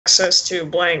access to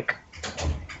blank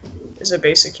is a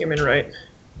basic human right.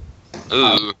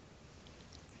 Ooh.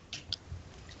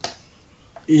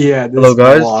 Yeah. Hello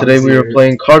guys, today we are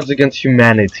playing Cards Against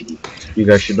Humanity. You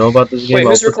guys should know about this game. Wait,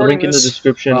 I'll who's put the link recording in the this?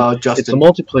 description. It's a Justin.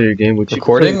 multiplayer game which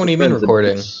Recording? you What do you can play mean with friends, and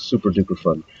recording? it's super duper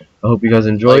fun. I hope you guys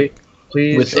enjoy. Like,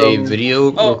 Please with a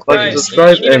video Oh, like recording. and guys,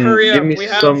 subscribe you need to and hurry give up. me We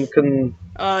have some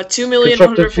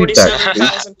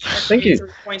 2,147,000. Thank you.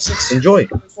 Enjoy.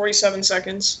 47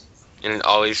 seconds. And it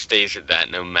always stays at that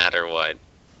no matter what.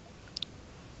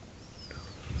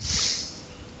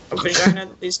 A vagina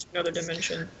that leads to another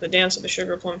dimension. The dance of the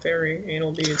sugar plum fairy.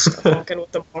 Anal beads. A pumpkin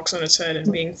with a box on its head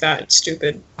and being fat and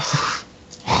stupid.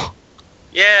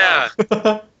 Yeah. Dang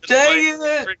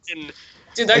it! Freaking,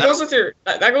 Dude, that goes with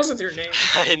your name.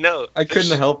 I know. I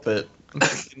couldn't help it.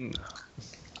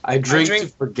 I drink to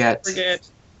drink- forget. Forget.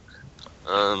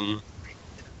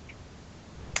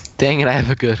 Dang it, I have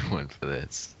a good one for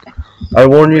this. I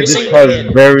warn you, this Racing has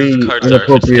game. very Cards are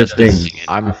inappropriate disgusting. things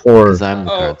I'm before because I'm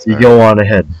the Oh. cards. you go on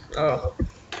ahead. Oh.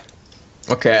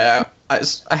 Okay, I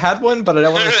had one, but I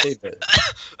don't want to save it.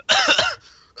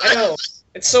 I know.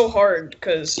 It's so hard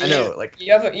because I know, like,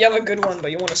 you have a good one,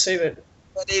 but you want to save it.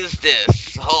 What is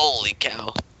this? Holy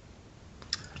cow.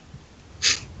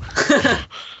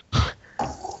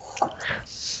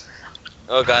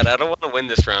 Oh god, I don't want to win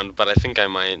this round, but I think I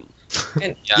might.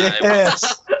 And, Yeah,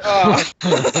 yes,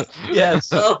 yes,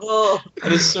 oh,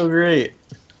 that is so great.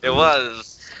 it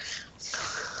was.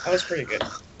 that was pretty good.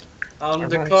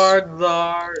 The cards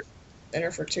are.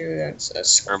 Dinner for two. That's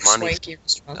a Armani's- swanky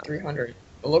restaurant 300.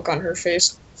 The look on her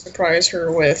face surprise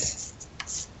her with.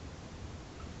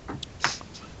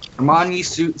 Armani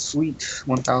suit sweet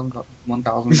 $1,000.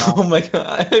 Oh my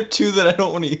god, I have two that I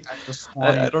don't want to.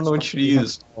 I don't know which to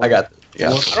use. I got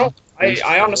this. Yeah.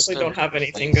 I honestly don't have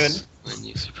anything good. When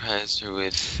you surprised her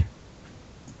with.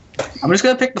 I'm just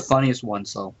gonna pick the funniest one.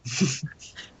 So.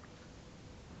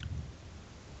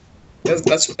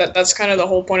 That's kind of the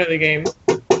whole point of the game.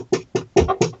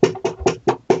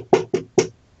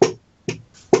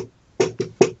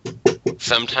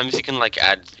 Sometimes you can like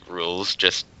add rules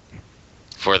just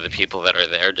for the people that are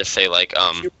there. Just say like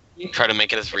try to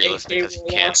make it as realistic as you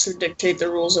can. Warlocks who dictate the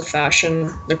rules of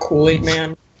fashion. The Kool-Aid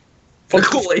Man. The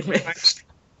Kool-Aid Man.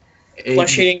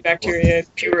 Flesh-eating bacteria.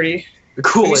 Puberty. The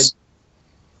Kool-Aid.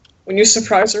 When you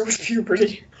surprise her with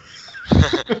puberty.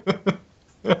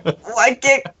 I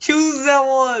can't choose that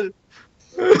one.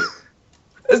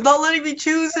 It's not letting me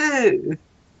choose it.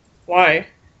 Why?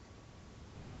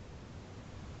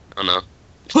 Oh no.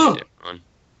 Huh. One.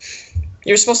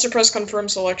 You're supposed to press confirm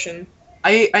selection.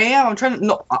 I am. I'm trying to.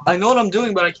 No, I know what I'm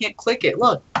doing, but I can't click it.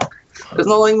 Look, it's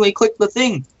not letting me click the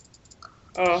thing.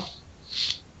 Oh.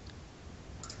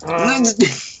 All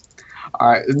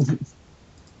right.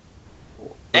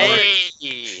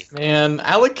 Hey! Man,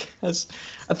 Alec has.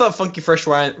 I thought Funky Fresh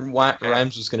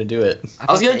Rhymes was gonna do it. I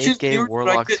was gonna choose gay viewers, but I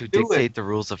warlocks who couldn't do it. dictate the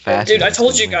rules of fashion. Dude, I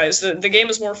told you guys, the game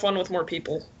is more fun with more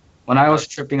people. When I was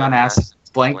tripping on acid,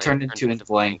 blank turned into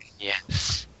blank.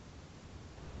 Yes.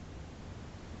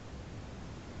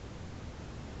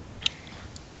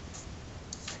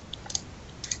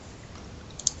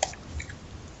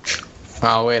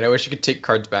 Oh wait, I wish I could take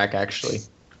cards back. Actually,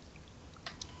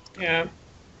 Yeah.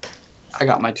 I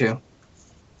got my two.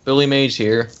 Billy Mays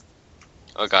here.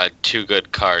 Oh god, two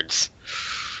good cards.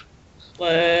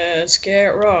 Let's get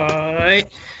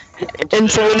right.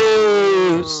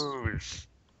 Infinite.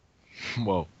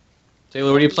 Whoa.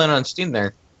 Taylor, what are you playing on Steam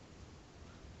there?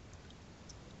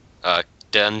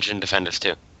 Dungeon Defenders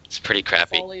 2. It's pretty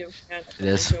crappy. Folly of man It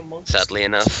is. into a monk's Sadly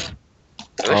enough.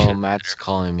 I wish Oh, it- Matt's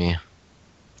calling me.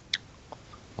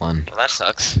 One. Well, that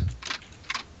sucks.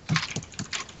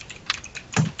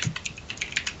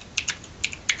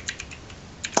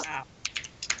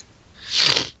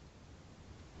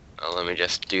 Oh, let me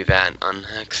just do that on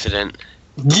accident.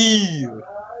 Yeah.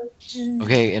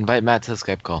 Okay, invite Matt to the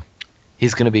Skype call.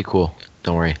 He's gonna be cool.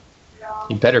 Don't worry.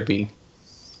 You better be.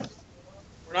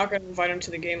 We're not gonna invite him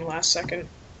to the game last second.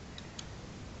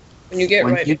 When you get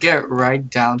When right. you get right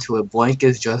down to it, blank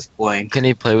is just blank. Can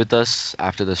he play with us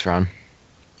after this round?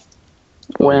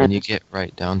 When you get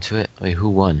right down to it. Wait, who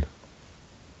won?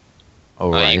 Oh,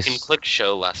 You Rice. can click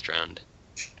show last round.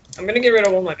 I'm gonna get rid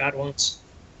of all my bad ones.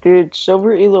 Dude,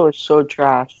 Silver Elo is so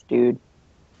trash, dude.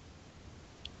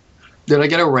 Did I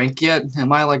get a rank yet?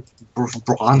 Am I like bronze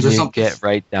or Can you something? get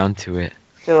right down to it.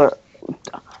 Taylor,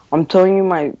 I'm telling you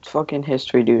my fucking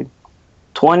history, dude.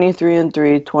 23 and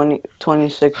 3,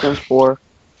 26 and 4,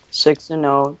 6 and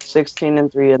 0, 16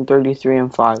 and 3, and 33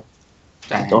 and 5.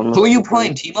 Dang. Don't Who are you look-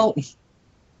 playing, Timo?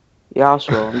 Yeah,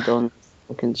 so I'm done.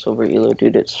 Fucking Silver Elo,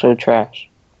 dude. It's so trash.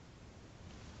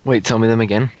 Wait, tell me them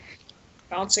again.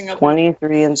 Bouncing up.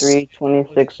 23 and 3,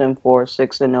 26 and 4,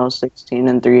 6 and 0, 16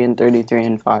 and 3, and 33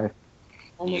 and 5. You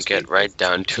Almost get right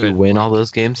down to To it. win all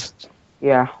those games?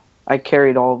 Yeah, I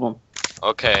carried all of them.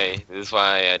 Okay, this is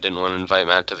why I didn't want to invite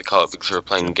Matt to the call because we're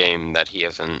playing a game that he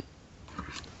isn't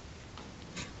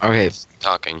Okay,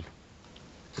 talking.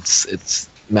 it's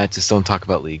Matt, just don't talk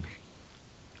about League.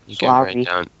 You get right Sloppy.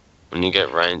 down. When you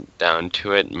get right down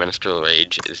to it, Menstrual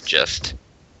Rage is just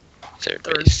third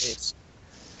third base. base.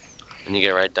 When you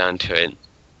get right down to it,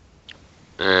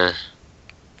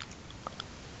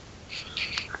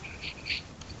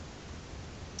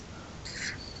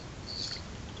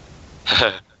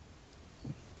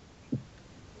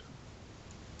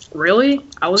 Really?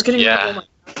 I was getting rid of Yeah. all my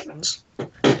options.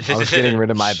 I was getting rid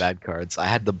of my bad cards. I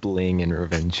had the bling in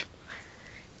Revenge.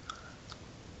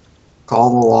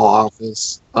 Call the law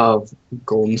office of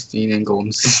Goldenstein and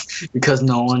Goldenstein because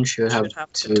no one should have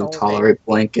to tolerate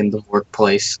blank in the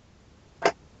workplace.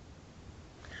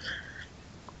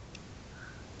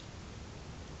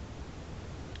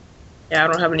 Yeah, I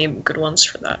don't have any good ones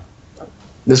for that.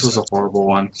 This was a horrible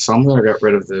one, so I'm gonna get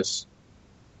rid of this.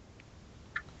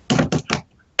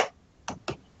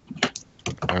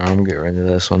 I'm gonna get rid of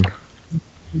this one.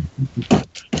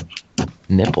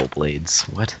 Nipple blades.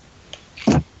 What?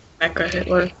 Mecha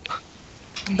Hitler.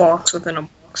 Box within a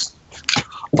box.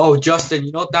 Oh, Justin,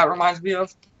 you know what that reminds me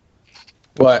of?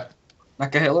 What?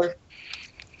 Mecha Hitler?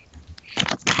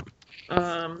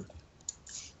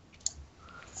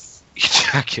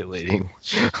 Ejaculating.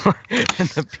 And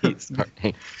the beat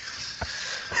starting.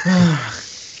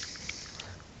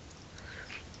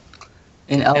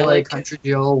 In LA, like country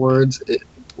jail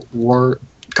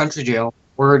country jail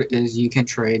word is you can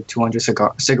trade 200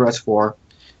 cigarettes for.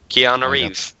 Keanu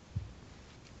Reeves.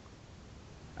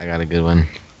 I got a good one.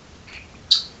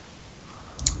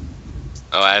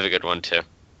 Oh, I have a good one too.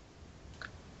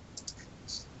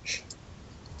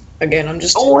 Again, I'm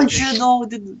just. Oh, I should know.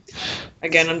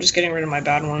 Again, I'm just getting rid of my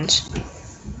bad ones.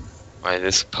 Why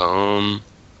this poem?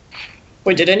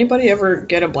 Wait, did anybody ever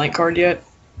get a blank card yet?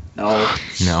 No.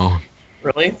 No.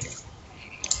 Really?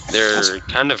 They're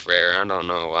kind of rare. I don't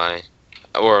know why.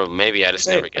 Or maybe I just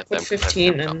never get I them. put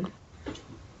 15 in.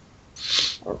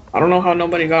 I don't know how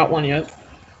nobody got one yet.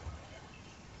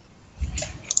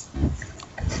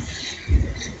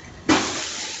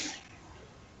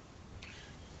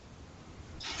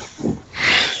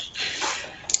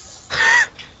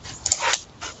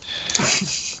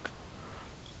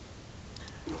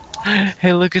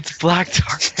 Hey, look, it's Black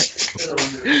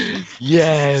Target.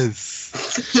 Yes.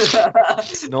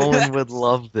 Nolan would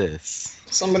love this.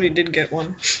 Somebody did get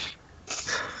one.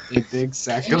 A big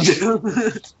sack of them.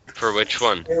 For which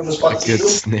one? A good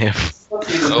sniff.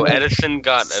 Oh, Edison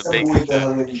got a big.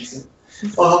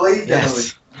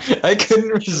 Yes. I couldn't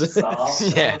resist.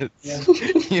 Yes.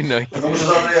 You know,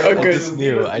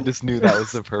 I just knew that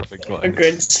was the perfect A one.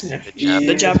 good sniff.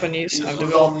 The Japanese have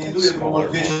developed a smaller,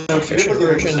 more efficient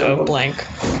version of blank.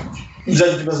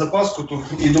 Взял у тебя запаску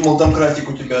тут и думал там кратик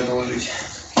у тебя одолжить.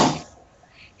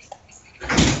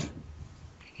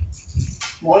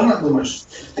 Можно, думаешь?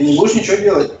 Ты не будешь ничего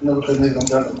делать на выходных там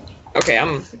рядом? Okay,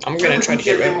 I'm gonna try to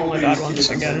get rid of all my bad ones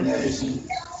again.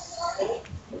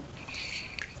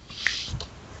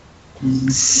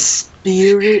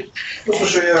 Spirit. Ну,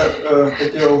 слушай, я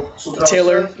хотел с утра...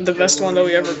 Taylor, the best one that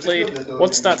we ever played.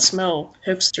 What's that smell?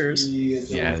 Hipsters.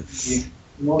 Yes.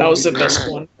 That was the best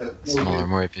one. Smaller,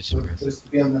 more efficient version.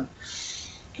 Постепенно.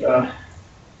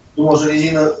 Думал, что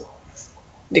резина...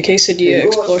 The quesadilla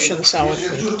explosion sandwich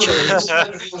with chilies.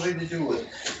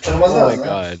 Oh my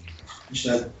god.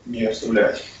 Начинают мне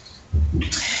вставлять.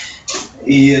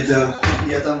 И это...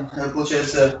 Я там,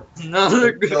 получается, дал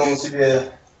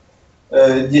себе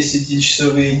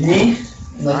 10-часовые дни.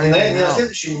 Не на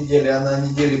следующей неделе, а на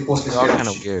неделе после It's all kind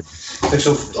of следующей. weird. Так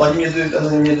что она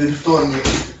мне дают вторник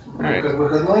как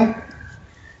выходной.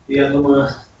 И я думаю,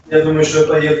 что я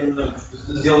поеду,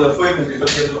 сделаю аппоинтмент и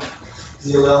поеду,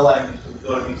 сделаю алайнмент в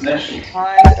вторник, знаешь?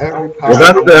 Well,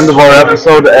 that's the end of our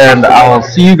episode, and I'll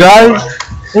see you guys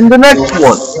in the next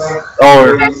one.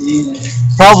 Or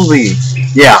probably,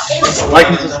 yeah. Like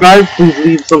and subscribe. Please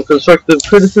leave some constructive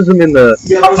criticism in the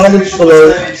comments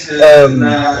below.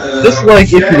 Dislike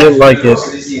if you didn't like it.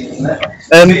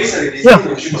 And yeah,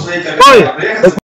 bye.